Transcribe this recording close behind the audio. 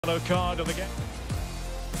Yellow card of the game.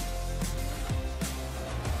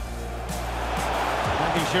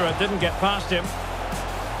 Making sure it didn't get past him.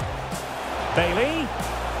 Bailey.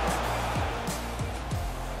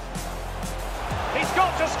 He's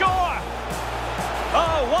got to score!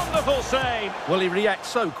 Oh, wonderful save! Well, he reacts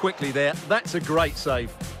so quickly there. That's a great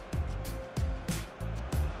save.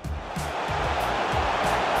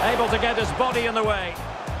 Able to get his body in the way.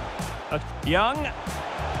 Young.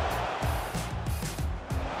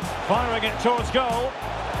 Firing it towards goal.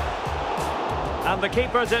 And the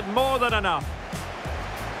keeper did more than enough.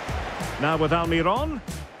 Now with Almiron,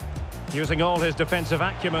 using all his defensive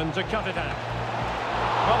acumen to cut it out.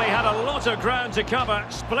 Well, he had a lot of ground to cover.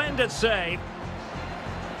 Splendid save.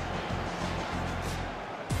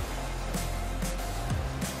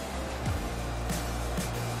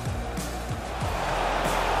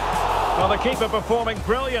 Well, the keeper performing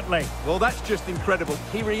brilliantly. Well, that's just incredible.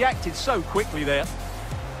 He reacted so quickly there.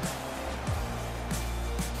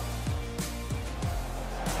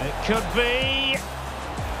 It could be.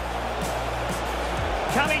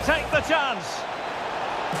 Can he take the chance?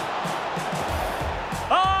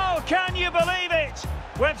 Oh, can you believe it?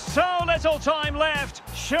 With so little time left,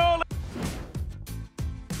 surely...